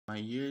My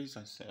years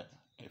as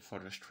a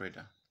forex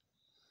trader,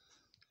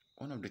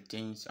 one of the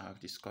things I've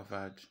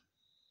discovered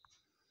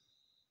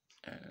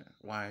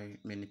why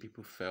many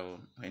people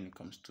fail when it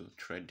comes to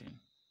trading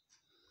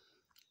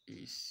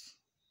is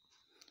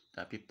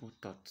that people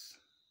thought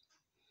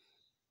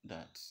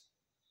that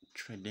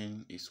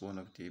trading is one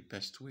of the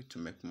best way to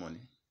make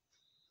money.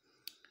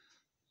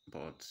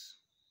 But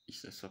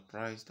it's a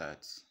surprise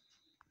that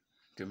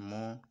the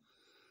more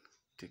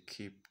they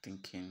keep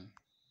thinking,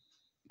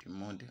 the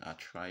more they are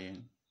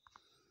trying,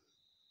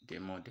 the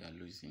more they are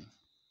losing.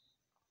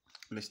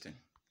 Listen,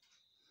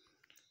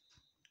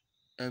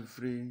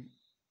 every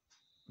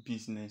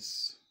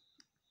business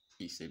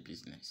is a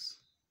business.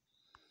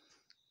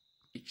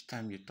 Each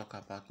time you talk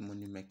about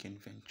money-making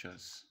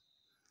ventures,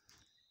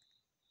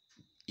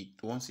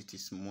 once it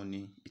is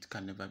money, it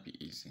can never be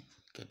easy.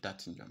 Get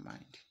that in your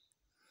mind.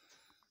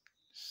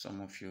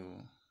 Some of you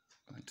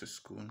went to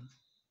school,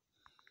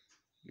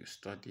 you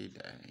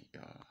studied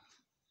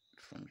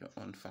from your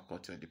own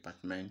faculty or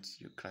department,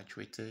 you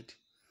graduated,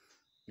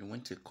 you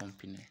went to a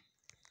company,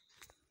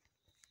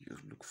 you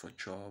look for a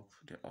job,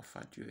 they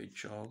offered you a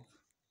job,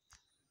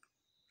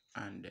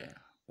 and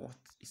what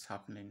is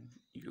happening?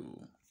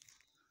 You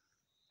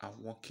are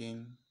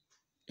working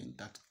in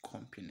that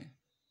company,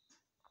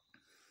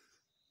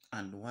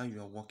 and while you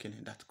are working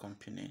in that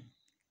company,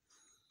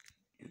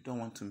 you don't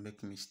want to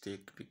make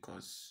mistake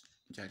because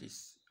there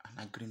is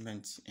an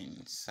agreement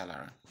in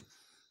salary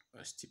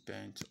or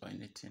stipend or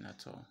anything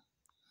at all.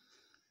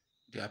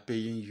 They are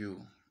paying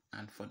you,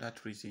 and for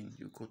that reason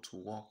you go to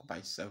work by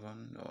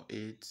 7 or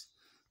 8,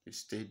 you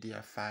stay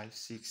there 5,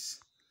 6,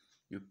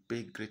 you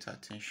pay great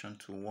attention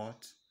to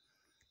what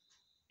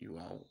you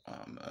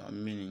are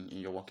meaning in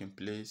your working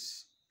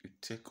place. You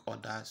take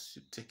orders,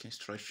 you take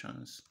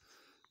instructions,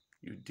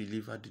 you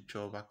deliver the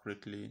job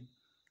accurately.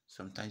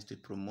 Sometimes they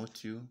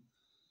promote you.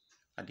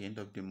 At the end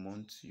of the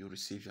month, you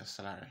receive your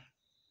salary.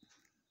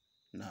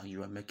 Now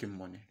you are making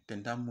money.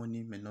 Then that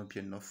money may not be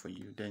enough for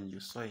you. Then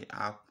you saw an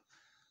app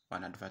or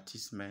an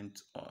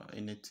advertisement or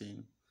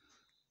anything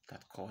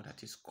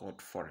that is called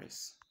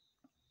FOREX.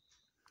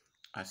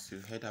 As you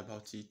heard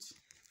about it,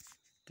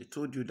 they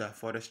told you that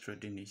forex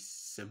trading is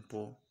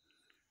simple,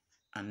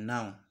 and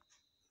now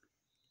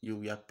you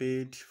were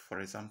paid, for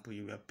example,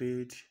 you were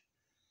paid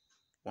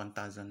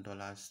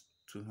 $1,000,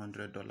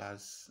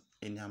 $200,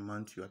 any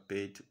amount you are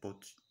paid,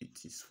 but it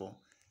is for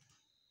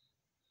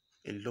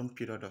a long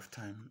period of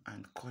time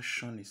and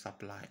caution is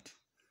applied.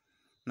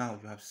 Now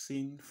you have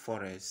seen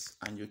forex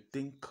and you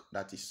think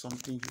that is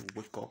something you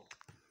wake up,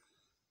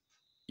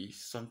 is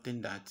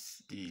something that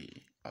the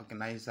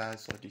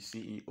organizers or the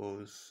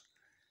CEOs,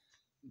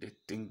 they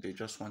think they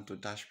just want to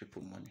dash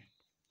people money.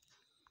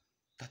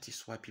 That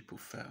is why people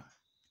fail.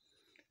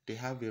 They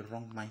have a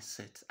wrong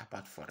mindset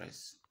about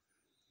forex.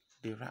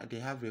 They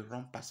have a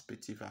wrong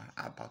perspective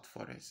about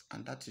forex,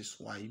 and that is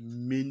why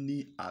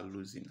many are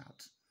losing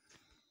out.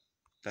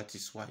 That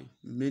is why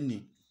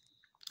many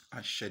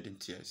are shedding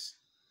tears.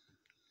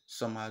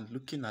 Some are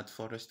looking at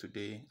forex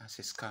today as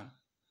a scam.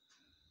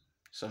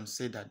 Some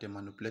say that they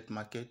manipulate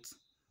market.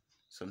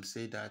 Some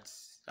say that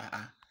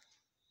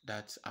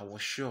that I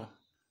was sure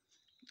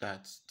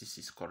that this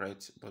is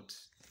correct, but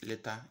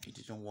later it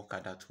didn't work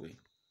out that way.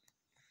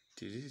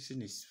 The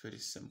reason is very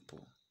simple,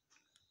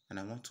 and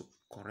I want to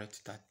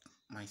correct that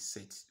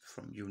mindset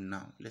from you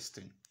now.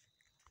 Listen.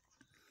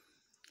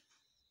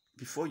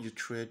 Before you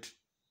trade,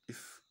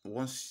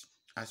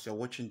 as you're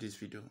watching this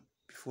video,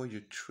 before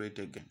you trade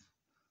again,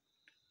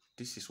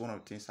 this is one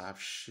of the things I have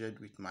shared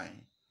with my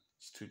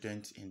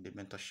students in the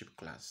mentorship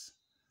class.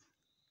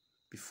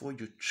 Before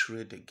you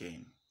trade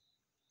again,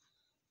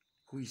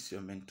 who is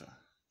your mentor?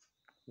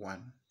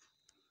 1.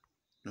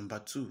 Number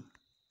 2,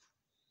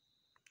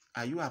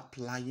 are you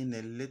applying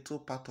a little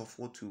part of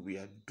what you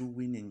were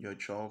doing in your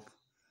job?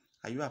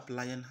 Are you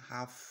applying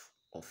half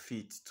of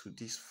it to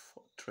this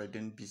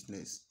trading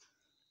business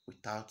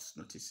without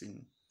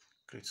noticing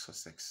great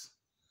success?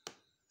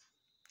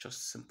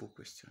 Just simple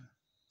question.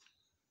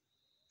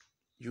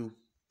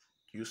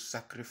 You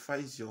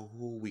sacrifice your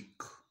whole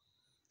week,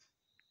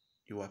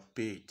 you are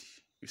paid.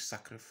 You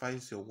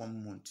sacrifice your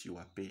 1 month, you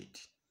are paid.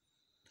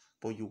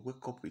 But you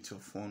wake up with your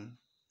phone,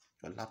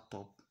 your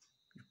laptop,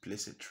 you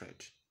place a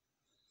trade,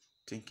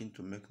 thinking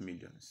to make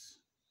millions.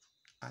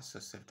 Ask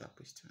yourself that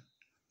question.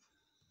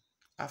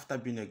 After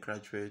being a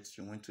graduate,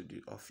 you went to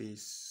the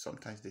office.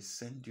 Sometimes they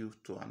send you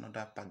to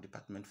another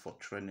department for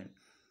training,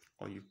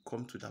 or you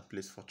come to that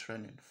place for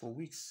training for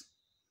weeks.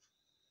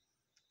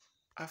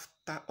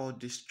 After all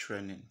this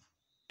training,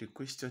 the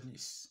question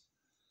is,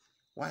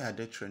 why are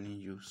they training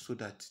you? So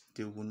that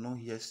they will not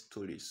hear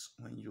stories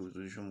when you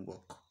resume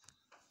work.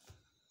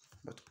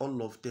 But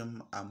all of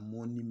them are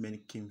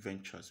money-making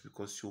ventures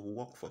because you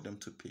work for them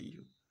to pay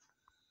you.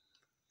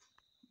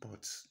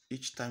 But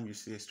each time you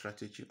see a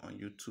strategy on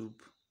YouTube,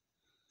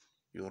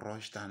 you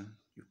rush down,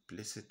 you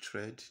place a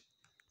trade,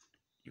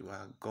 you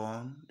are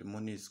gone, the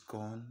money is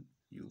gone,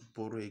 you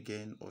borrow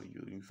again or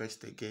you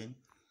invest again,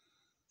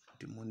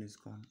 the money is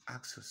gone.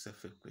 Ask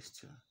yourself a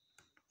question.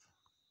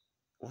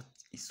 What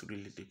is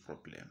really the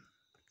problem?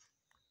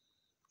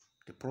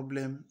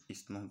 problem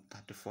is not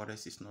that the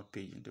forex is not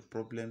paying. The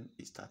problem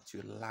is that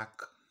you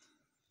lack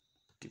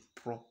the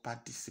proper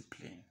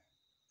discipline.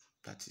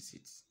 That is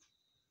it.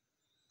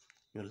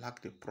 You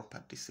lack the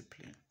proper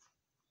discipline.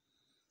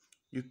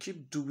 You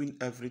keep doing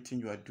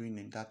everything you are doing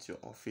in that your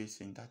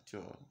office, in that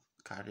your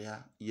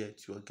career,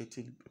 yet you are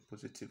getting a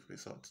positive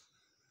result.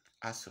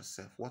 Ask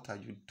yourself, what are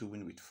you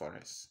doing with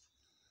forex?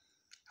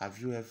 Have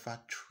you ever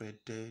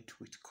traded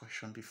with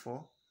caution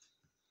before?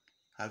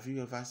 Have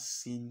you ever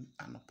seen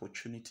an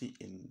opportunity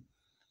in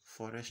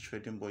forex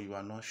trading but you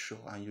are not sure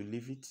and you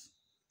leave it?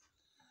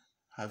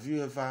 Have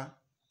you ever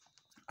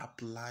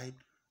applied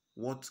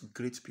what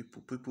great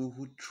people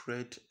who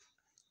trade,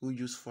 who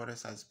use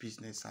forex as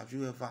business, have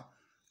you ever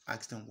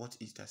asked them what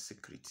is their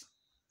secret?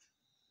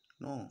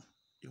 No,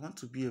 you want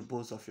to be a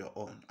boss of your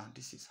own, and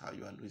this is how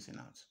you are losing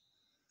out.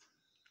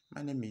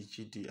 My name is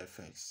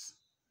GDFX.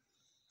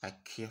 I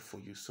care for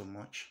you so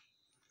much,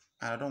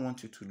 and I don't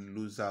want you to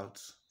lose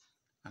out,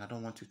 and I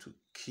don't want you to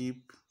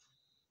keep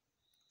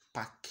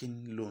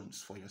packing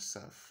loans for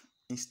yourself.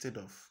 Instead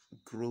of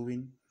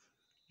growing,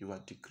 you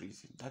are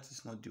decreasing. That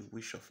is not the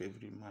wish of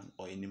every man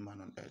or any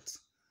man on earth.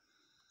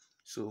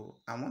 So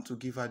I want to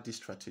give out this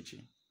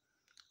strategy.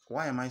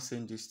 Why am I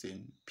saying this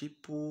thing?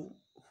 People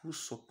who are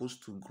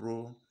supposed to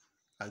grow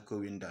are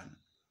going down.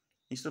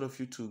 Instead of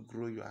you to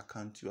grow your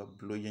account, you are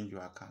blowing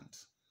your account.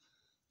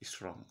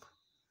 It's wrong.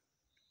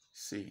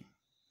 See,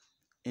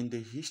 in the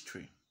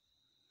history,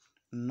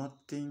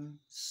 nothing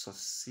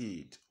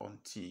succeeds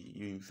until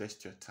you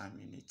invest your time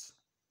in it.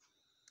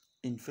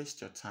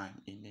 Invest your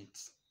time in it.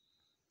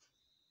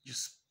 You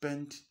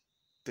spend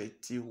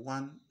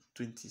 31,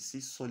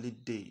 26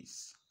 solid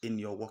days in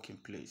your working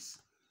place.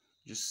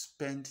 You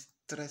spend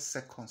 3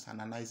 seconds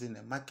analyzing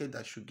a market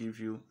that should give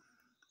you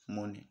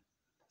money,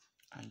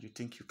 and you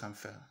think you can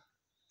fail.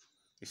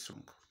 It's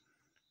wrong.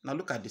 Now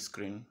look at the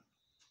screen.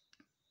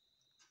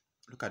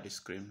 Look at the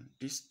screen.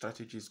 This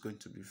strategy is going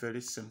to be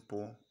very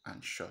simple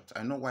and short.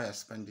 I know why I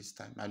spend this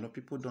time. I know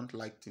people don't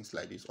like things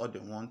like this. All they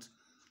want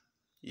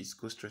is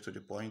go straight to the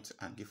point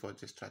and give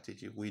us the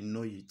strategy. We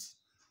know it.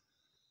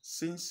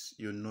 Since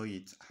you know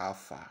it, how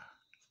far?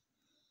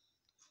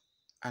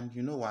 And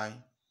you know why?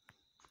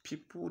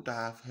 People that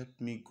have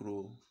helped me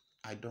grow,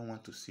 I don't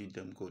want to see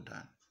them go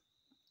down.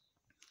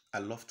 I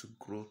love to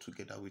grow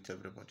together with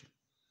everybody.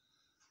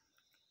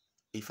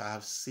 If I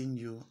have seen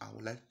you, I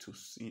would like to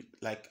see,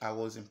 like I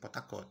was in Port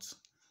Harcourt,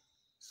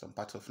 some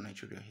part of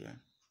Nigeria here.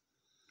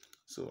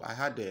 So I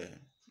had a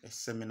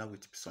seminar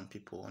with some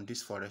people on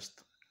this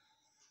forest.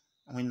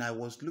 When I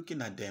was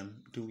looking at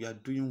them, they were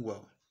doing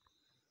well.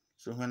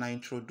 So when I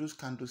introduced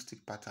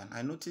candlestick pattern,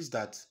 I noticed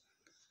that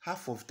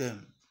half of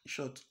them, in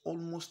short,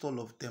 almost all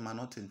of them are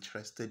not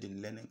interested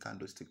in learning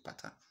candlestick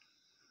pattern.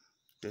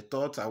 They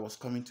thought I was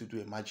coming to do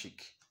a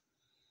magic.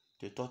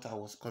 They thought I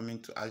was coming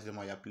to ask them,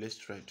 I place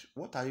trade.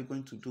 What are you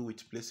going to do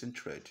with placing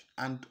trade?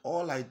 And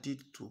all I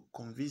did to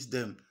convince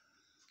them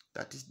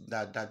that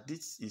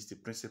this is the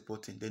principal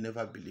thing, they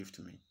never believed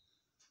me.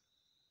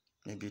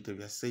 Maybe they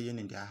were saying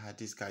in their heart,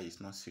 this guy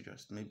is not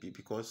serious. Maybe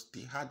because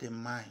they had a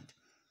mind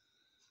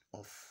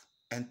of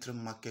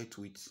entering market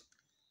with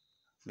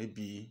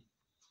maybe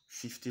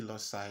 50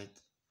 loss side.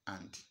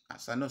 And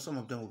as I know some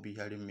of them will be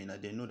hearing me now,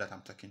 they know that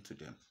I'm talking to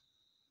them.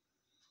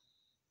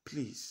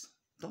 Please,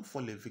 don't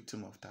fall a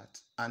victim of that.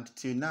 And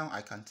till now,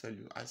 I can tell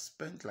you, I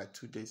spent like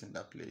 2 days in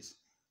that place.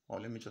 Or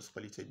let me just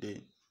call it a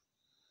day.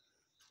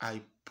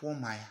 I pour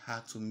my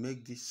heart to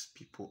make these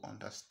people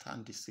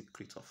understand the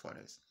secret of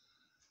forex.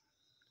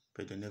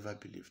 But they never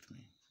believed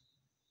me.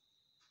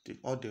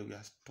 All they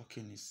were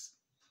talking is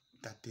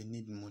that they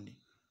need money,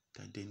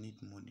 that they need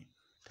money,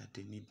 that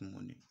they need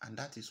money. And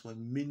that is why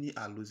many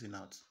are losing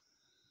out.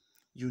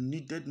 You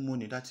needed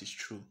money, that is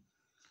true.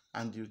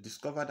 And you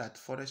discover that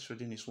forex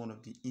trading is one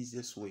of the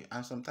easiest way.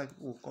 And sometimes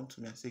people will come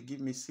to me and say, give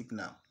me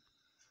signal.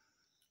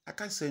 I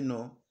can't say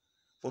no.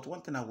 But one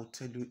thing I will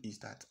tell you is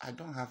that I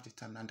don't have the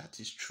time, and that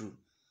is true.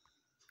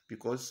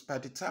 Because by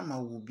the time I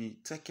will be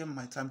taking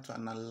my time to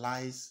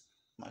analyze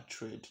my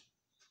trade,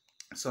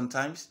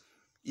 sometimes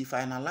if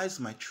I analyze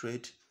my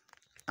trade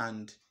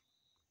and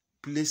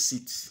place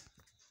it,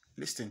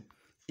 listen,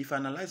 if I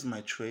analyze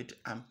my trade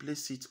and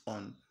place it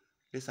on,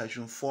 let's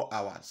assume 4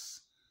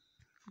 hours,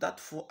 that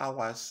 4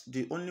 hours,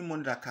 the only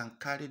money that can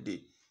carry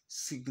the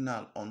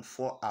signal on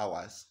 4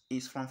 hours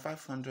is from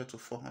 $500 to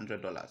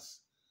 $400.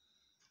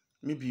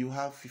 Maybe you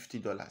have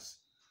 $50.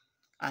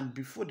 And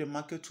before the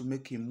market to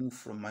make a move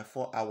from my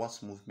 4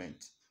 hours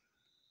movement,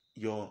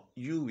 you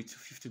with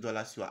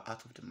 $50, you are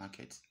out of the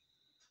market.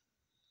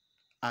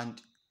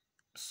 And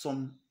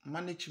some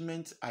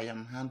management I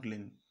am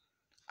handling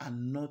are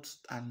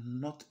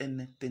not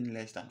anything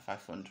less than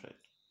 500.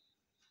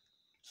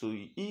 So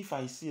if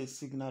I see a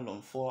signal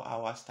on 4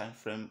 hours time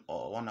frame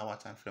or 1 hour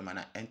time frame and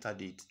I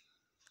entered it,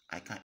 I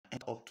can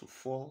enter up to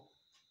 4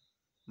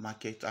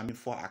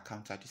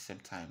 accounts at the same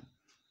time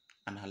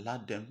and allow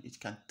them. It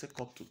can take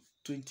up to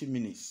 20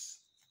 minutes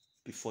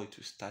before it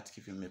will start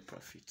giving me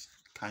profit.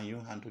 Can you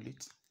handle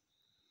it?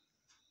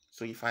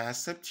 So if I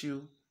accept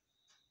you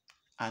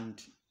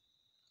and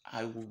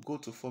I will go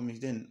to 4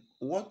 minutes. Then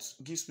what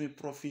gives me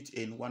profit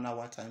in 1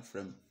 hour time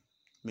frame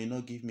may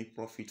not give me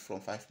profit from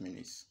 5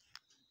 minutes.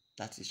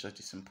 That is just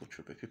a simple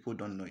truth, but people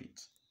don't know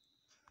it.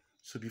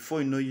 So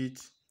before you know it,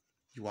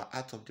 you are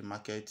out of the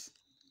market,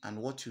 and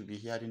what you'll be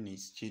hearing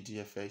is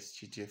GDFS.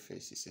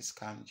 GDFS is a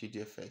scam.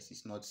 GDFS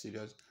is not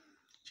serious.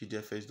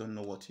 GDFS don't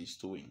know what he's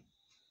doing.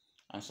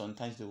 And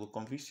sometimes they will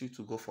convince you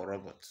to go for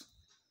robots.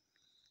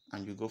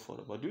 And you go for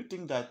robot. Do you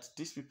think that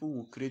these people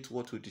will create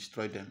what will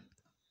destroy them?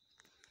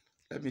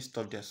 Let me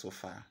stop there so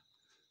far.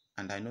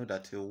 And I know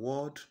that a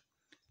word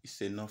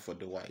is enough for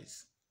the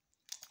wise.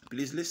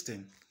 Please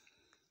listen.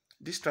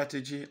 This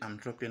strategy I'm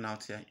dropping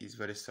out here is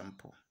very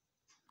simple.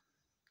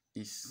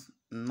 It's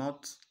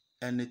not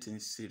anything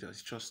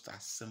serious, just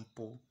as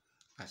simple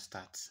as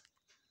that.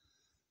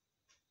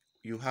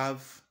 You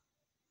have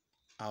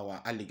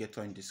our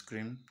alligator in the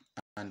screen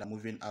and a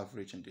moving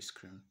average in the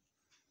screen.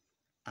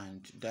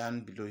 And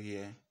down below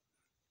here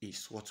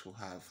is what we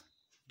have,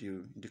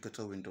 the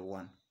indicator window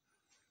 1.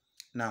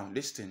 Now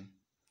listen,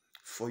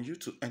 for you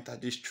to enter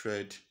this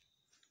trade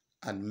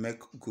and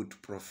make good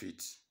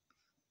profits,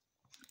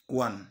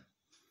 1,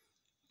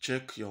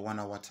 check your 1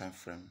 hour time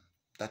frame.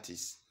 That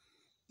is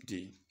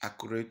the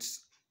accurate,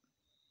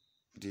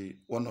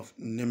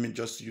 let me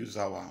just use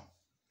our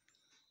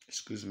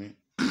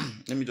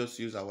let me just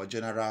use our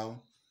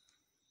general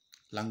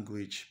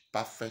language,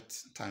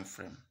 perfect time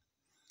frame.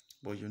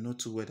 But you know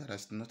too well that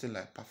there's nothing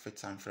like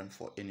perfect time frame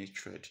for any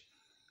trade.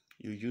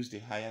 You use the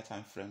higher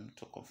time frame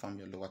to confirm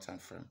your lower time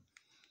frame.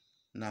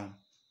 Now,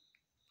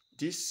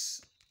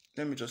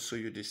 let me just show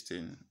you this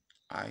thing.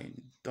 I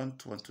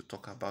don't want to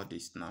talk about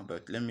this now,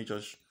 but let me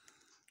just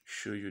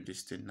show you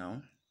this thing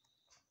now.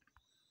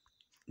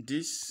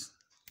 This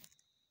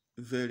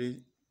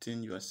very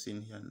thing you are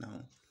seeing here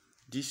now,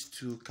 these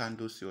 2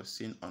 candles you are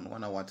seeing on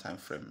 1 hour time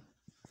frame,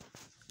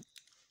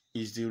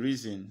 is the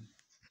reason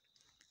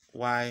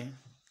why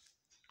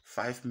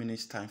 5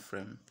 minutes time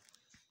frame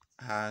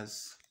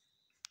has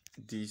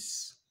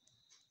this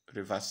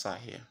reversal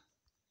here.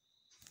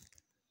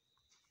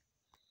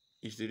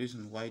 Is the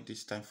reason why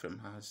this time frame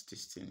has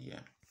this thing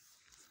here.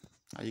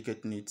 Are you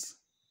getting it?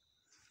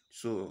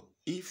 So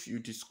if you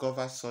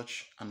discover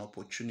such an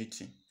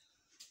opportunity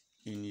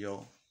in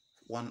your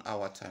 1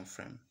 hour time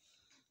frame,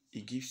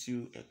 it gives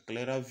you a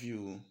clearer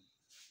view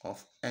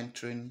of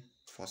entering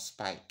for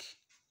spike,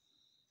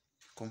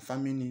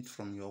 confirming it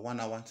from your 1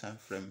 hour time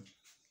frame,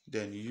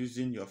 then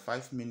using your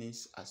 5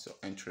 minutes as your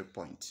entry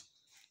point.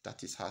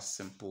 That is how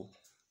simple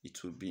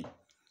it will be.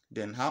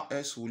 Then how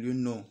else will you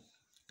know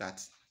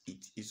that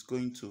it is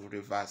going to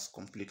reverse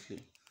completely?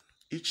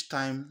 Each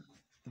time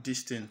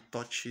this thing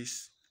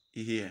touches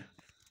here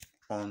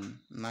on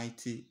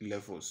 90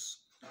 levels,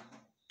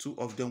 2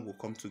 of them will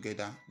come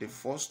together. The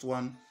first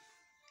one,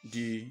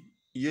 the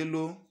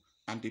yellow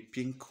and the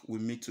pink will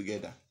meet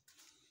together.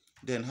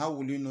 Then how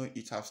will you know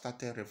it have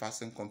started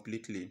reversing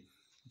completely?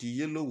 The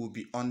yellow will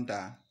be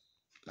under,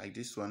 like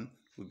this one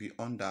will be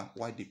under,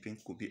 while the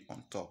pink will be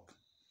on top.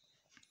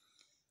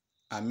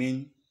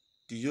 The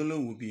yellow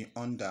will be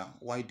under,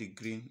 while the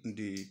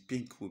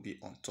pink will be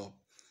on top.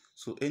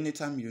 So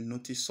anytime you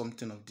notice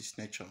something of this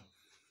nature,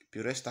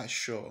 be rest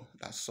assured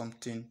that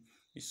something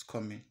is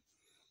coming.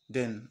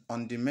 Then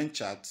on the main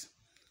chart,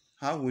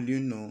 how will you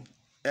know?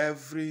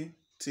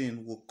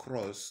 Everything will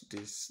cross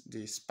the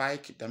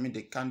spike.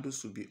 The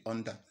candles will be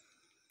under,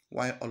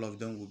 while all of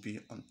them will be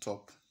on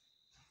top.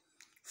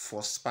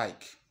 For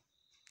spike,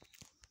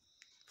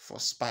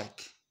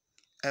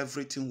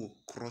 everything will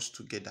cross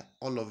together.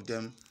 All of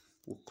them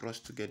will cross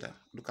together.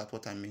 Look at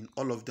what I mean.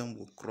 All of them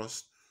will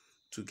cross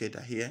together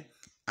here,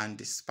 and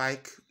the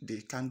spike,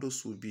 the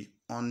candles will be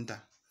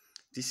under.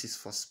 This is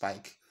for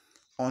spike.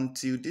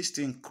 Until this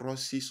thing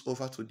crosses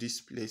over to this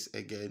place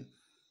again,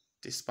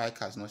 the spike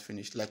has not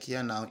finished. Like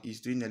here now, it's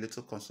doing a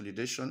little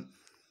consolidation.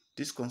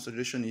 This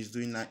consolidation is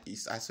doing that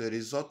is as a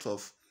result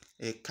of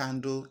a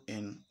candle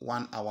in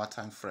 1 hour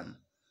time frame.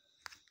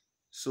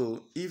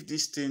 So if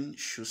this thing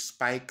should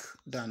spike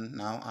down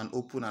now and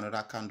open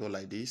another candle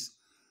like this,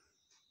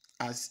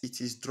 as it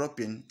is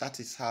dropping, that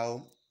is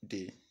how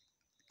the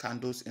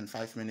candles in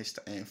 5 minutes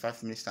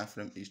time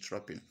frame is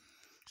dropping.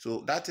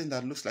 So that thing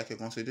that looks like a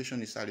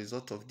consolidation is a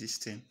result of this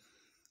thing.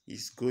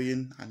 It's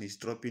going and it's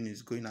dropping,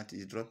 it's going and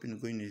it's dropping,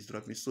 going and it's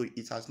dropping. So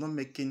it has not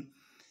making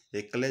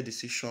a clear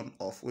decision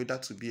of whether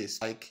to be a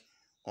spike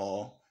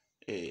or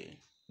a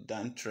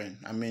downtrend.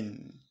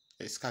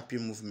 A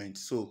scalping movement.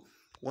 So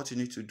what you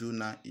need to do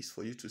now is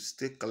for you to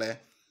stay clear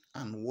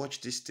and watch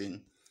this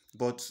thing.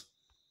 But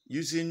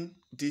using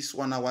this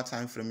 1 hour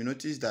time frame, you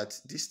notice that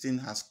this thing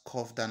has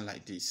curved down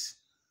like this.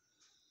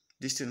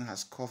 This thing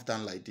has curved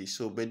down like this.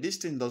 So, but this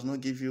thing does not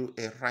give you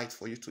a right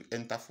for you to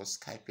enter for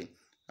scalping.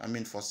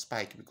 For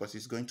spike, because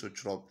it's going to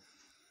drop.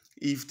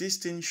 If this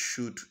thing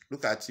should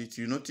look at it,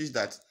 you notice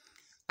that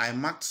I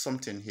marked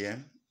something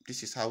here.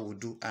 This is how we'll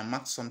do. I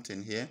marked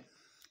something here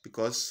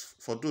because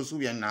for those who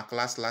were in our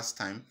class last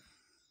time,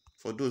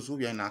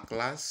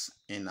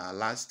 in our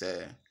last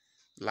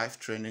live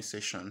training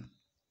session,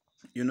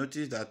 you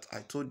notice that I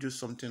told you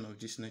something of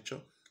this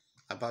nature.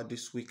 about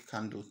this week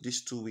candle,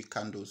 these 2 week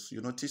candles.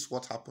 You notice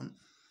what happened?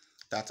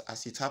 That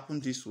as it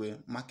happened this way,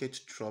 market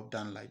dropped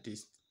down like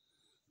this.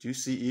 Do you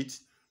see it?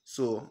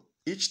 So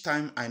each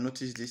time I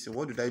notice this,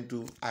 what did I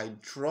do? I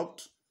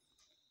dropped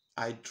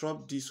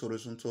this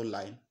horizontal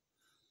line.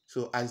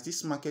 So as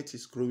this market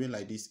is growing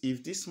like this,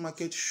 if this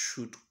market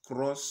should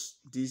cross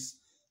this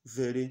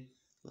very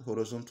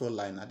horizontal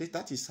line, and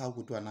that is how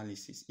we do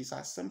analysis. It's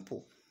as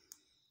simple.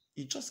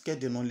 You just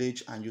get the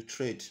knowledge and you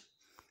trade.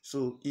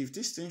 So if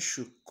this thing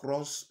should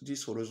cross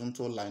this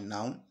horizontal line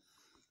now,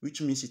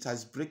 which means it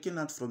has broken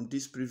out from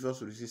these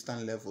previous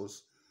resistance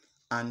levels,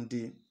 and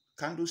the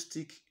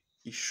candlestick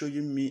is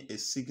showing me a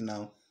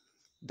signal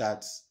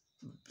that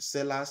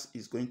sellers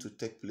is going to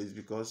take place,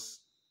 because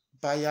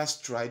buyers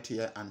tried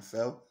here and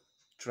fell,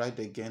 tried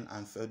again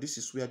and fell. This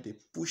is where they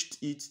pushed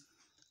it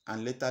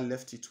and later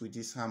left it with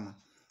this hammer.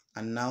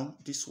 And now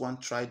this one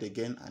tried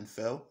again and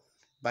fell.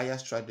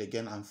 Buyers tried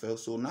again and fell.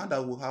 So now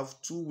that we have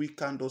 2 weak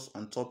candles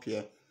on top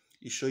here,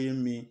 it's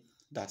showing me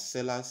that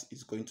sellers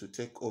is going to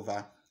take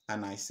over.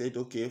 And I said,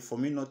 okay, for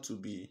me to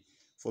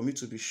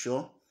be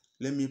sure,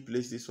 let me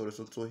place this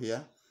horizontal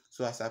here.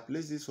 So as I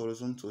place this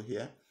horizontal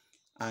here,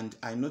 and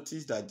I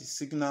noticed that the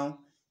signal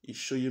is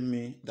showing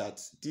me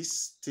that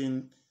this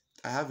thing,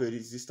 I have a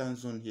resistance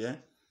zone here.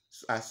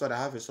 So I thought I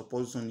have a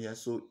support zone here.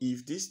 So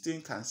if this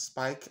thing can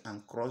spike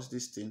and cross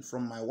this thing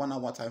from my 1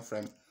 hour time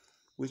frame,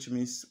 which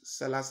means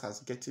sellers has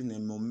getting a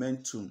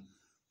momentum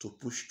to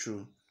push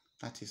through.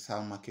 That is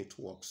how market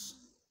works.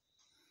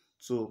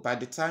 So by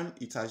the time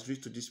it has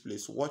reached to this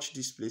place, watch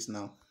this place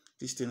now.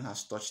 This thing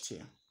has touched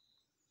here.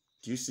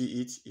 Do you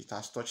see it? It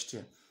has touched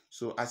here.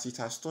 So as it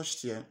has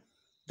touched here,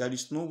 there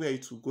is nowhere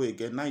it will go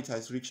again. Now it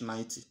has reached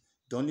 90.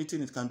 The only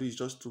thing it can do is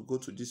just to go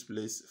to this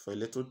place for a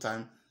little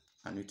time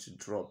and it will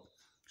drop.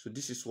 So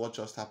this is what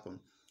just happened.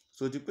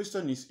 So the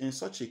question is, in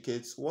such a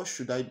case, what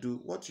should I do?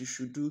 What you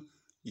should do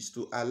is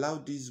to allow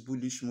this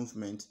bullish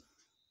movement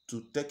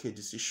to take a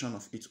decision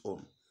of its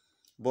own.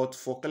 But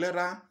for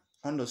clearer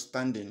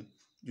understanding,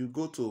 you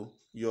go to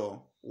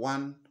your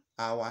 1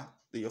 hour,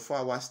 your 4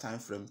 hours time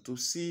frame to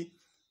see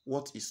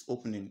what is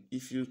opening.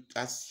 If you,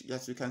 as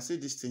you can see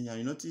this thing here,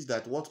 you notice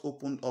that what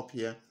opened up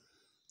here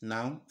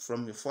now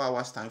from the 4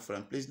 hours time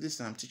frame. Please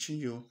listen, I'm teaching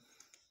you.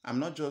 I'm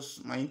not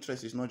just, my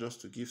interest is not just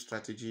to give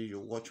strategy.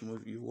 You watch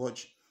movie, you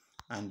watch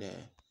and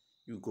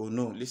you go,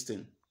 no,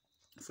 listen.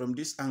 From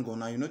this angle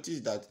now, you notice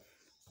that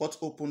what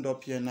opened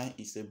up here now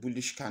is a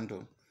bullish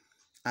candle,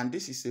 and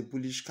this is a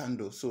bullish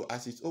candle. So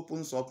as it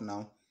opens up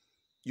now,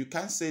 you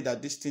can't say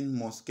that this thing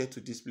must get to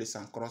this place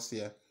and cross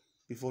here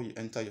before you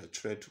enter your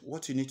trade.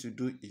 What you need to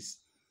do is,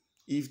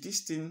 if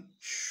this thing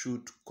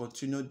should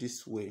continue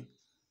this way,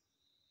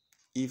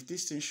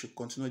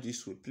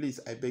 please,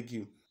 I beg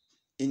you,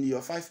 in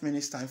your 5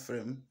 minutes time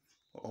frame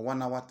or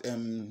 1 hour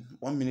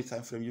 1 minute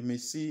time frame, you may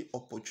see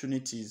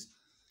opportunities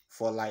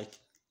for like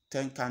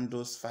 10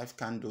 candles, 5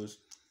 candles,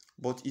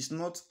 but it's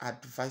not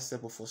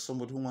advisable for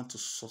somebody who wants to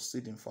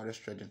succeed in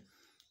forex trading.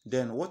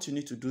 Then what you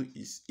need to do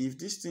is, if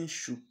this thing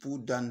should pull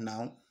down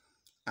now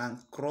and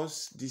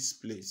cross this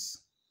place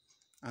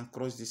and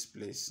cross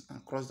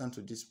down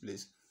to this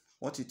place,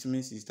 what it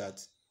means is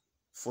that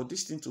for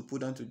this thing to pull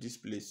down to this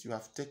place, you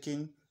have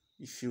taken,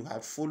 if you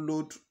have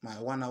followed my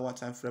 1 hour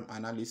time frame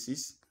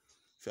analysis,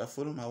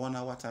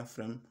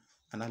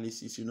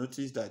 you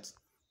notice that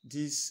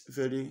this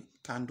very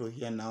candle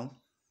here now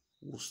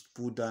will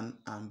pull down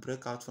and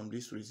break out from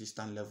this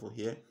resistance level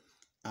here.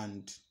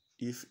 And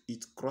if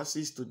it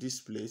crosses to this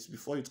place,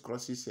 before it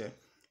crosses here,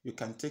 you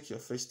can take your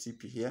first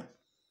TP here.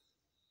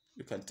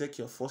 You can take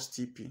your first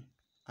TP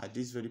at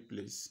this very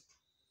place.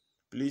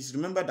 Please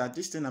remember that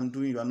this thing I'm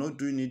doing, you are not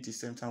doing it the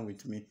same time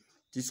with me.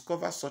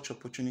 Discover such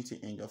opportunity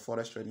in your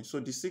forex trading. So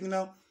the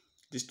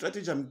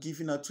strategy I'm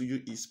giving out to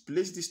you is,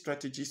 place these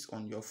strategies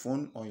on your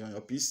phone or on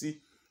your PC.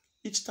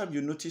 Each time you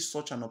notice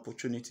such an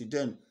opportunity,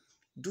 then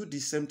do the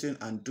same thing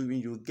and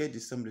you'll get the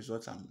same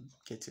results I'm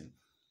getting.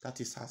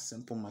 That is how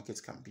simple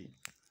markets can be.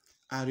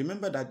 And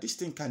remember that this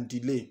thing can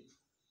delay,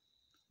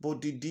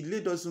 but the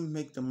delay doesn't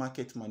make the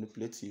market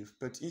manipulative,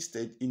 but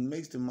instead it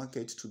makes the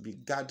market to be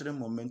gathering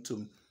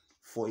momentum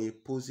for a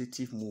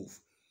positive move.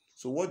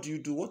 So what do you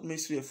do? What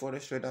makes you a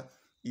forex trader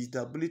is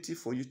the ability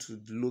for you to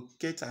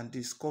locate and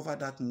discover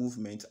that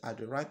movement at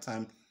the right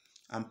time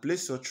and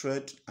place your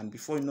trade, and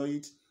before you know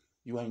it,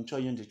 you are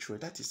enjoying the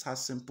trade. That is how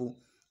simple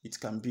it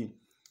can be.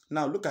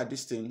 Now look at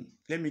this thing.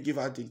 Let me give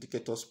out the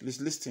indicators. Please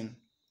listen.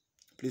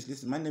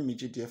 My name is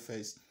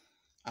GDFS,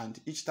 and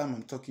each time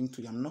I'm talking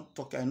to you, I'm not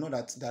talking. I know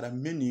that there are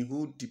many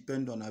who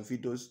depend on our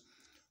videos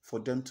for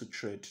them to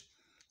trade,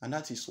 and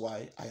that is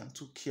why I am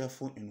too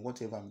careful in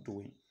whatever I'm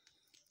doing.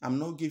 I'm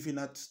not giving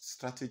out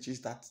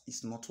strategies that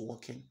is not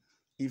working.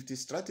 If the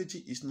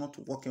strategy is not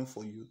working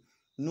for you,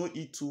 know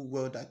it too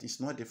well that it's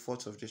not the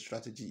fault of the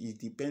strategy. It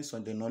depends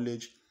on the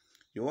knowledge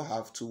you will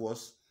have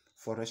towards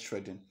forex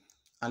trading.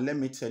 And let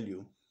me tell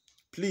you,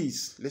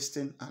 please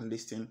listen and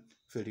listen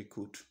very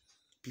good.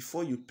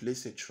 Before you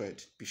place a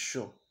trade, be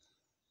sure,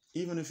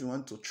 even if you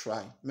want to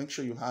try, make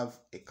sure you have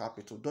a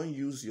capital. Don't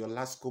use your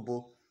last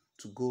kobo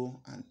to go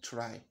and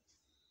try.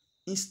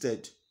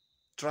 Instead,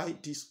 try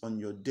this on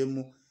your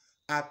demo.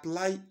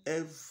 Apply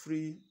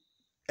every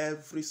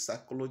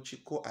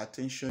psychological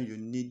attention you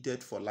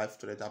needed for live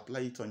trade.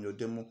 Apply it on your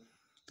demo.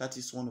 That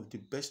is one of the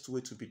best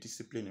way to be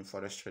disciplined in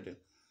forex trading.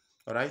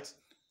 All right.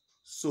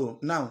 So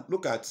now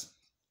look at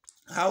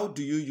how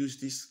do you use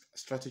this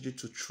strategy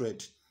to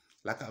trade.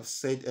 Like I've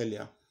said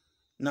earlier.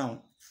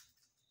 Now,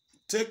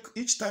 take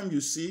each time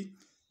you see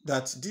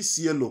that this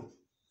yellow,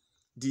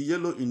 the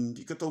yellow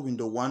indicator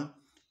window 1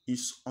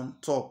 is on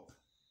top,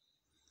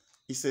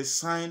 it's a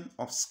sign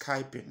of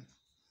scalping,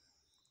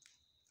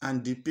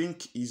 and the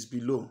pink is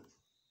below.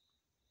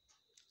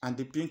 And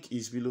the pink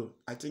is below.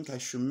 I think I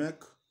should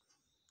make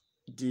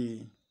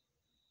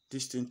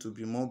this thing to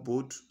be more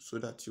bold so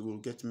that you will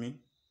get me.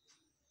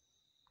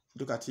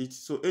 Look at it.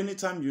 So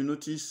anytime you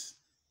notice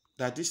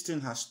that this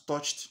thing has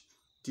touched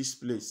this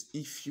place,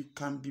 if you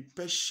can be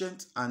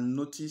patient and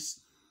notice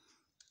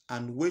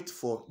and wait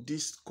for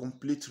this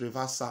complete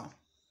reversal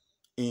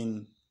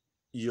in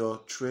your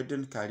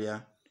trading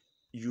career,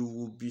 you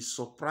will be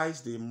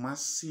surprised the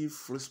massive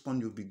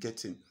response you'll be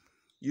getting.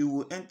 You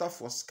will enter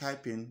for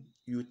scalping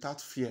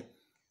without fear.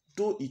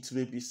 Though it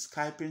may be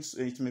scalping,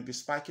 it may be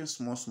spiking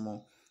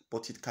small,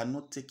 but it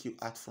cannot take you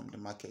out from the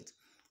market.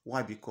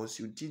 Why? Because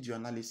you did your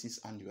analysis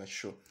and you are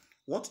sure.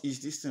 What is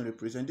this thing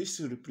represent? This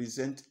thing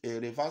represent a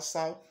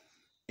reversal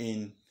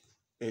in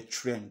a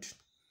trend,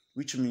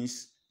 which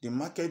means the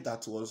market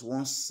that was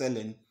once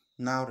selling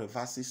now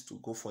reverses to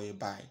go for a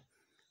buy.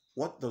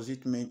 What does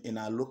it mean in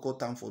our local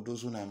term for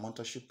those who are in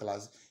mentorship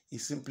class? It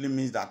simply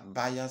means that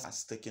buyers are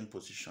taking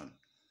position.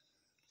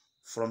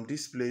 From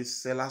this place,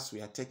 sellers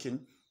we are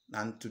taking,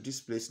 and to this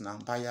place now,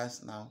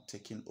 buyers now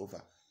taking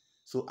over.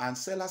 So, and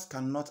sellers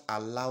cannot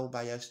allow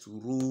buyers to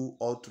rule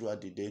all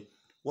throughout the day.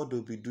 What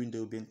they'll be doing,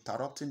 they'll be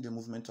interrupting the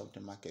movement of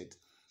the market.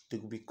 They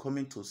will be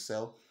coming to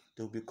sell.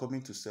 They will be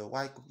coming to sell.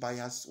 Why?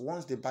 Buyers,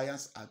 once the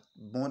buyers are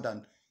more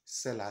than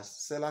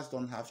sellers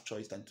don't have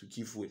choice than to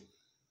give way.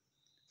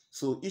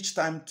 So each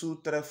time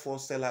 2, 3, 4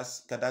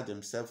 sellers gather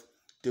themselves,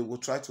 they will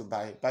try to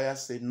buy.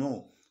 Buyers say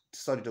no.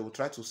 Sorry, they will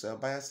try to sell.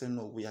 Buyers say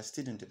no, we are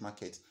still in the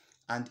market.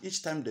 And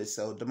each time they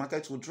sell, the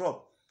market will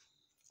drop.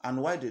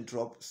 And while they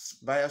drop,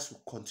 buyers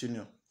will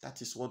continue.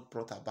 That is what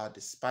brought about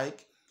the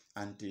spike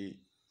and the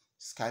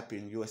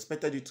scalping. You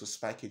expected it to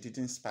spike, it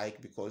didn't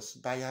spike because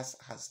buyers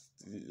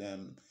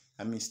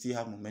still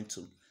have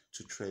momentum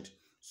to trade.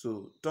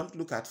 So don't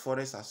look at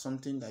forex as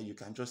something that you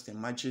can just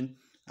imagine,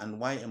 and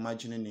while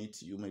imagining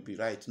it, you may be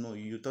right. No,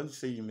 you don't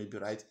say you may be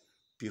right.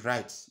 Be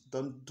right.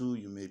 Don't do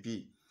you may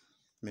be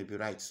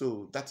right.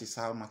 So that is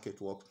how market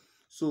works.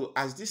 So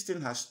as this thing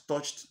has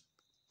touched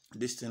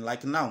this thing,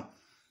 like now,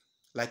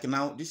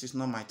 this is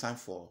not my time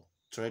for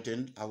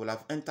trading. I will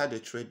have entered the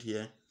trade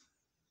here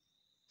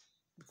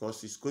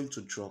because it's going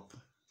to drop.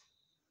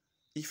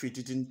 If it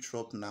didn't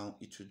drop now,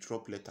 it will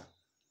drop later.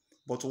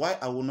 But why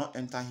I will not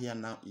enter here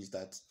now is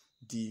that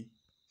the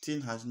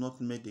thing has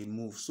not made a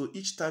move. So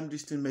each time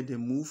this thing made a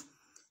move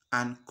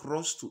and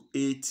crossed to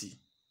 80,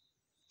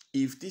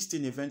 if this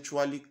thing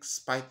eventually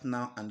spike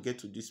now and get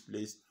to this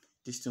place,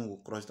 this thing will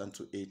cross down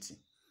to 80.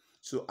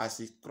 So as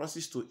it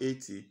crosses to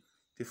 80,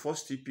 the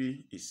first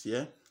TP is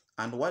here,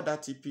 and while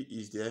that TP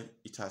is there,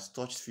 it has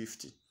touched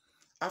 50.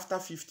 After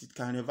 50, it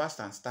can reverse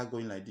and start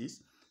going like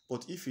this.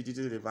 But if it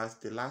didn't reverse,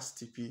 the last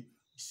TP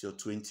is your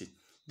 20.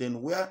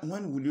 Then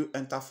when will you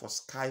enter for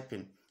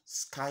scalping?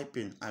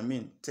 I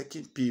mean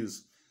taking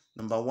pills.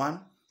 Number 1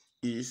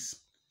 is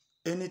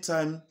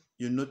anytime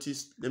you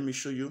notice, let me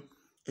show you,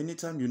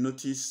 anytime you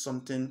notice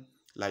something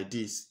like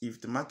this,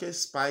 if the market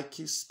spiking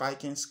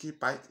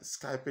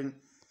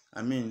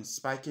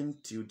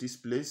till this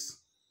place,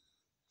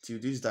 till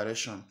this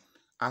direction,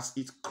 as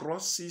it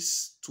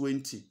crosses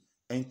 20,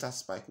 enter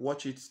spike.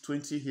 Watch it,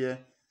 20 here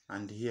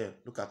and here.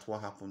 Look at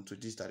what happened to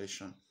this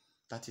direction.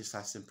 That is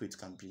how simple it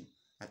can be.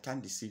 I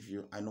can't deceive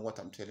you. I know what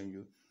I'm telling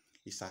you.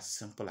 It's as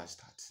simple as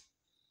that.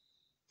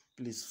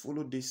 Please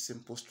follow these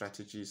simple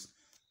strategies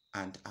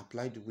and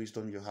apply the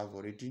wisdom you have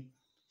already,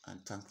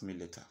 and thank me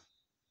later.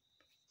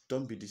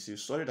 Don't be deceived.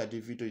 Sorry that the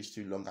video is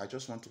too long. I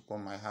just want to pour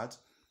my heart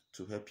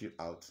to help you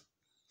out.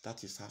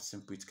 That is how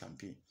simple it can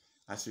be.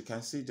 As you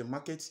can see, the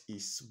market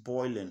is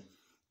boiling.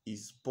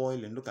 It's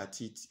boiling. Look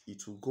at it.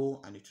 It will go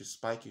and it will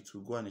spike. It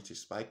will go and it will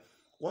spike.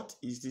 What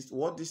is this?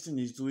 What this thing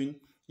is doing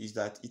is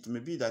that it may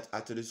be that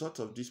as a result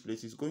of this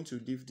place, it's going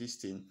to leave this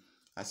thing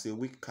as a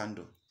weak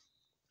candle.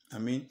 I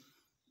mean,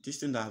 this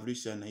thing that I've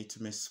reached here, it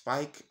may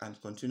spike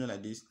and continue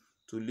like this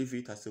to leave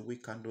it as a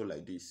weak candle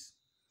like this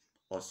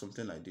or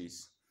something like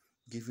this,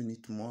 giving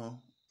it more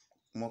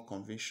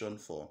conviction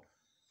for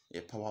a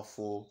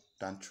powerful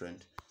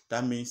downtrend.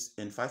 That means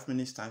in 5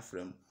 minutes time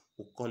frame,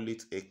 we'll call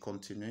it a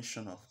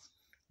continuation of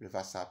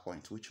reversal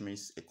point, which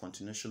means a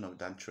continuation of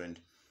downtrend.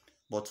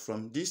 But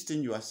from this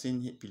thing you are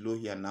seeing below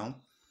here now,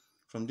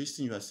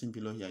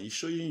 it's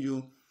showing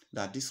you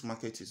that this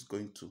market is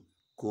going to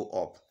go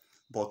up.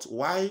 But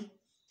why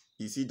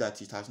is it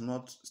that it has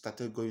not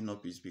started going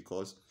up is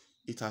because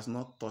it has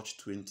not touched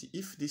 20.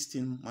 If this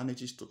thing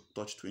manages to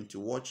touch 20,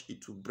 watch,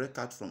 it will break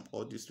out from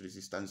all this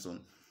resistance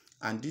zone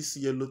and this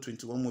yellow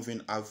 21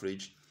 moving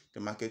average, the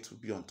market will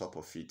be on top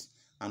of it.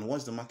 And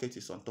once the market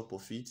is on top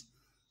of it,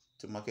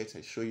 the market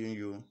is showing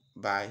you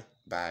buy,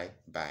 buy,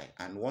 buy.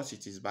 And once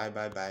it is buy,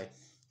 buy, buy,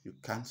 you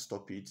can't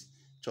stop it.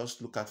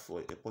 Just look out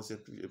for a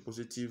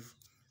positive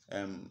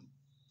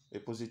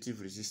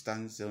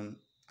resistance zone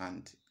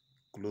and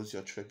close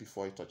your trade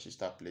before it touches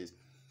that place,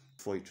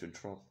 before it will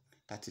drop.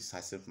 That is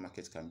how simple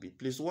market can be.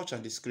 Please watch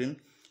on the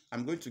screen.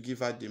 I'm going to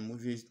give out the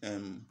movies,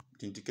 the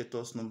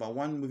indicators. Number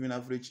one moving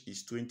average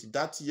is 20.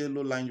 That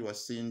yellow line you are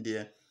seeing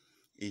there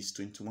is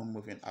 21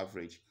 moving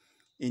average.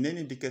 In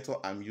any indicator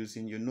I'm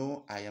using, you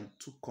know I am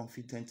too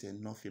confident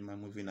enough in my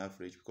moving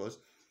average, because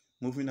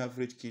moving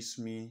average gives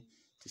me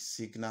the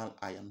signal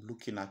I am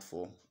looking at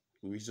for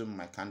using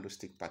my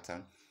candlestick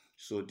pattern.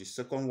 So the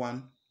second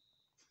one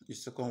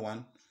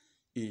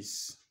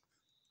is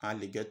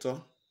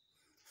alligator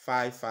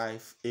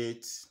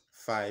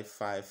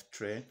 55855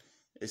 trend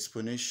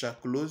exponential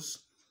close.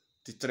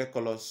 The three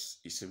colors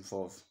is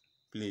involved.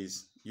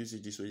 Please use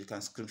it this way. You can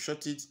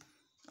screenshot it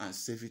and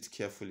save it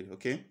carefully.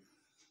 Okay,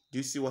 do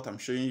you see what I'm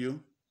showing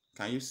you?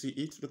 Can you see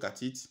it? Look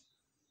at it.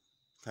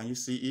 Can you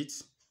see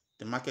it?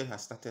 The market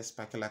has started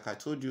spiking. Like I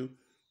told you,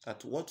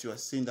 that what you are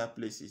seeing that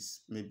place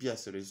is maybe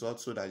as a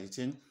result, so that the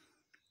thing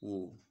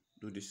will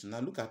do this. Now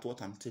look at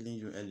what I'm telling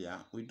you earlier.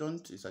 We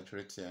don't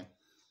exaggerate here.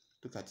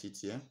 Look at it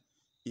here.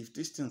 If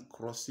this thing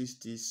crosses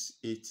this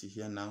 80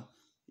 here now,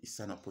 it's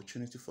an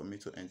opportunity for me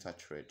to enter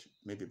trade.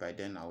 Maybe by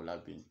then I will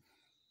have been,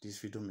 this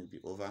video may be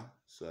over,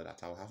 so that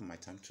I'll have my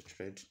time to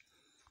trade.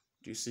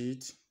 Do you see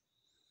it?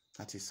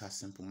 That is how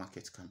simple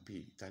market can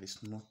be. There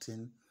is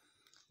nothing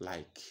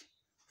like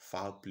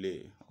foul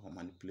play or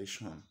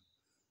manipulation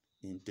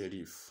in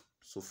tariff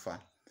so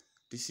far.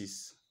 This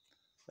is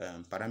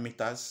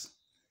parameters,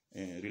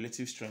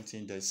 relative strength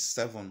index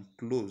 7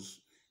 close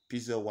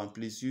P01.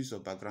 Please use your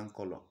background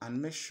color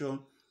and make sure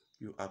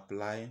you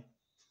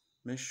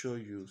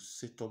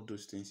set up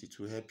those things. It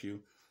will help you.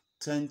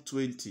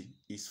 1020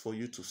 is for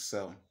you to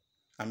sell.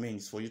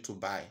 It's for you to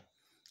buy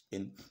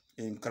in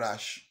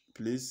crash.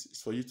 Please,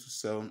 it's for you to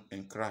sell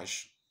and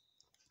crash.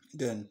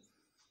 Then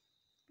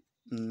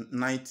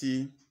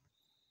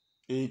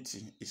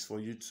 9080 is for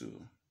you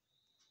to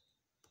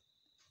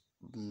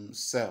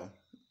sell.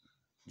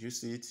 You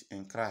see it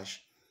and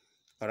crash.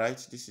 All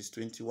right, this is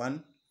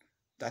 21.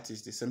 That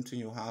is the same thing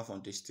you have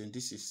on this thing.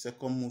 This is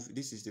second move.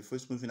 This is the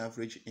first moving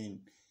average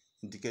in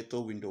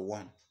indicator window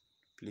 1.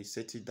 Please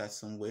set it that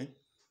some way.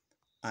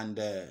 And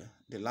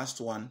the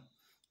last one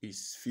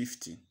is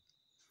 50.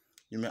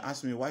 You may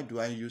ask me, why do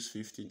I use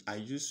 50? I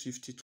use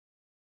 50 to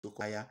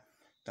higher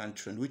than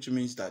trend, which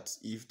means that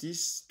if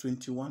this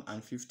 21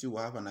 and 50 will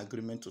have an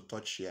agreement to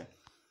touch here,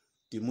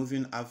 the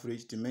moving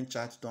average, the main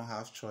chart don't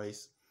have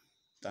choice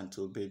than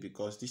to obey,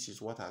 because this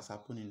is what has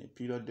happened in a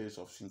period days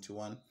of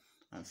 21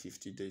 and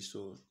 50 days.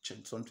 So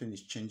something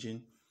is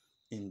changing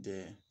in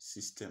the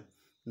system.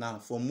 Now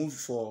for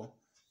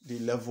the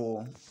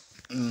level,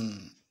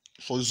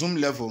 for zoom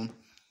level,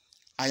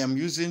 I am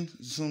using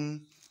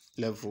zoom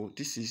level.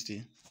 This is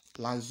the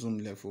last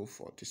zoom level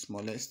for the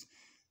smallest.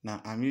 Now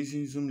I'm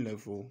using zoom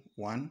level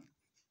 1,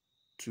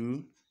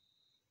 2,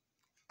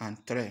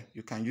 and 3.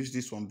 You can use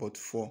this one, but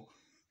for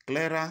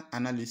clearer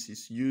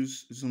analysis,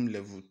 use zoom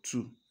level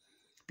 2.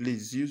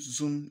 Please use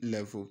zoom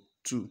level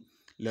 2.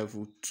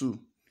 Level 2.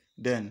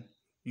 Then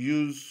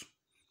use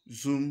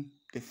zoom,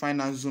 the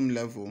final zoom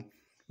level,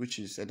 which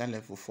is at that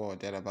level 4 or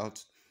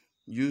thereabout.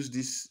 Use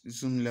this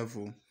zoom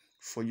level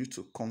for you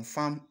to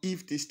confirm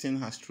if this thing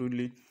has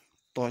truly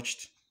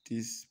touched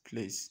this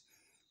place.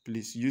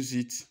 Please use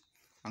it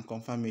and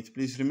confirm it.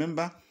 Please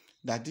remember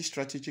that this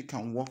strategy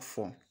can work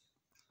for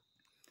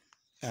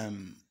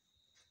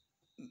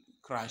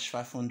crash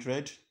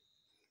 500,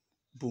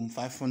 boom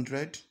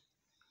 500,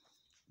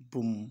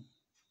 boom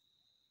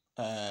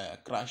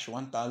crash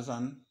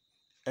 1000,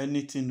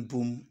 anything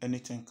boom,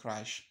 anything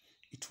crash,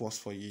 it was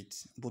for it.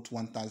 Both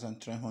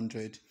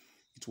 1300,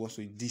 it was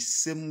with the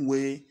same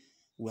way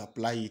we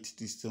apply it,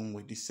 the same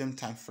way, the same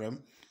time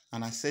frame.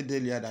 And I said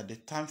earlier that the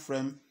time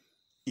frame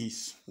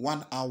is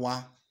 1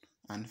 hour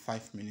and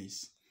 5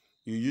 minutes.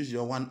 You use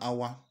your 1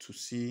 hour to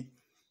see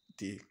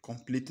the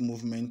complete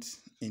movement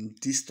in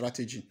this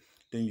strategy.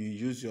 Then you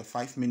use your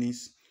 5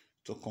 minutes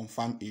to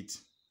confirm it.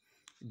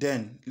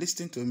 Then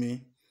listen to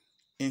me.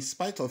 In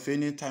spite of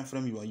any time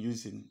frame you are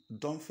using,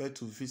 don't fail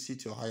to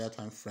visit your higher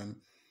time frame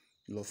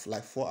of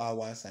like 4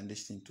 hours and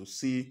this thing to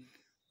see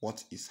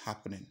what is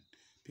happening.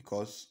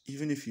 Because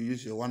even if you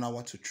use your 1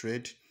 hour to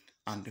trade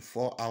and the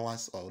 4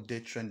 hours or day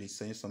trend is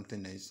saying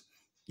something else,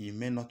 you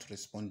may not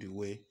respond the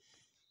way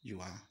you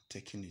are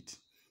taking it.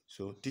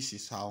 So this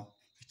is how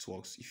it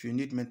works. If you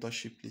need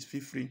mentorship, please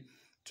feel free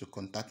to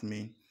contact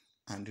me.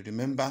 And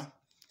remember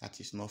that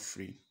it's not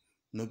free.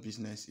 No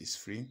business is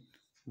free.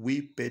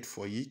 We paid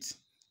for it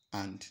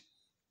and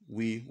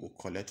we will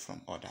collect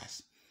from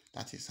others.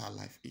 That is how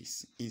life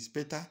is. It's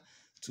better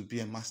to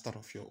be a master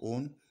of your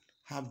own,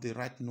 have the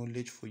right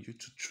knowledge for you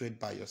to trade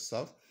by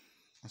yourself.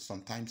 And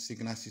sometimes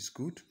signals is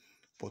good,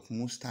 but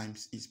most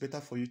times it's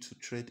better for you to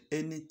trade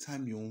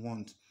anytime you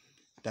want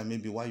that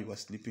maybe while you are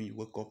sleeping, you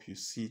wake up, you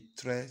see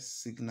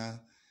signal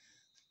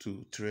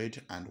to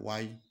trade, and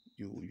why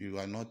you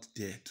are not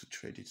there to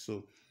trade it.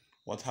 So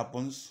what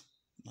happens?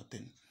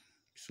 Nothing.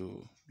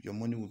 So your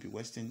money will be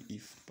wasting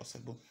if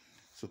possible.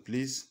 So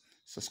please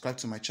subscribe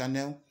to my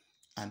channel,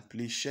 and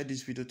please share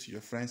this video to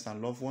your friends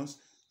and loved ones.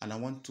 And I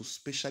want to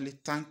specially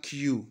thank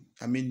you.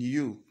 I mean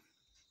you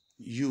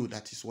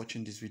that is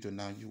watching this video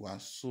now. You are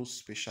so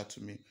special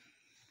to me.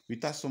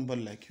 Without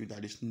somebody like you,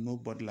 there is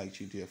nobody like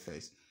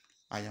GDFS.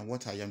 I am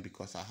what I am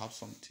because I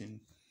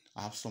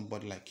have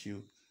somebody like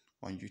you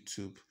on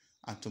YouTube.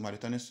 And to my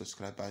returning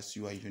subscribers,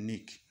 you are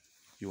unique.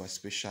 You are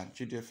special.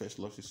 GDFS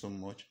loves you so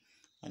much,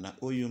 and I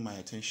owe you my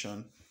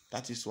attention.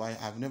 That is why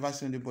I've never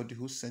seen anybody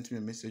who sent me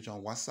a message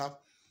on WhatsApp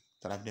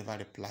that I've never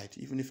replied.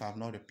 Even if I have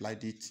not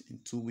replied it in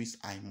 2 weeks,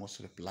 I must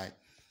reply.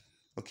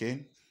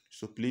 Okay?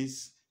 So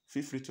please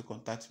feel free to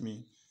contact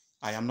me.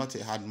 I am not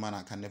a hard man.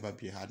 I can never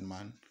be a hard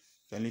man.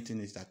 The only thing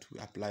is that we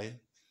apply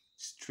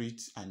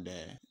street and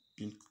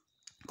being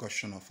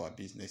caution of our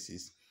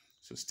businesses.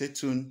 So stay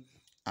tuned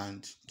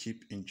and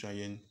keep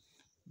enjoying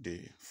the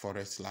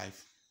Forex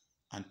life.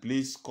 And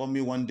please call me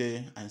one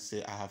day and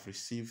say, I have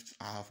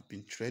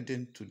been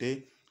trading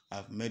today.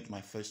 I've made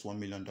my first $1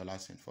 million in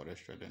Forex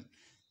trading.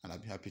 And I'll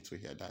be happy to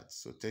hear that.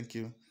 So thank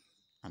you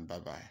and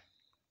bye-bye.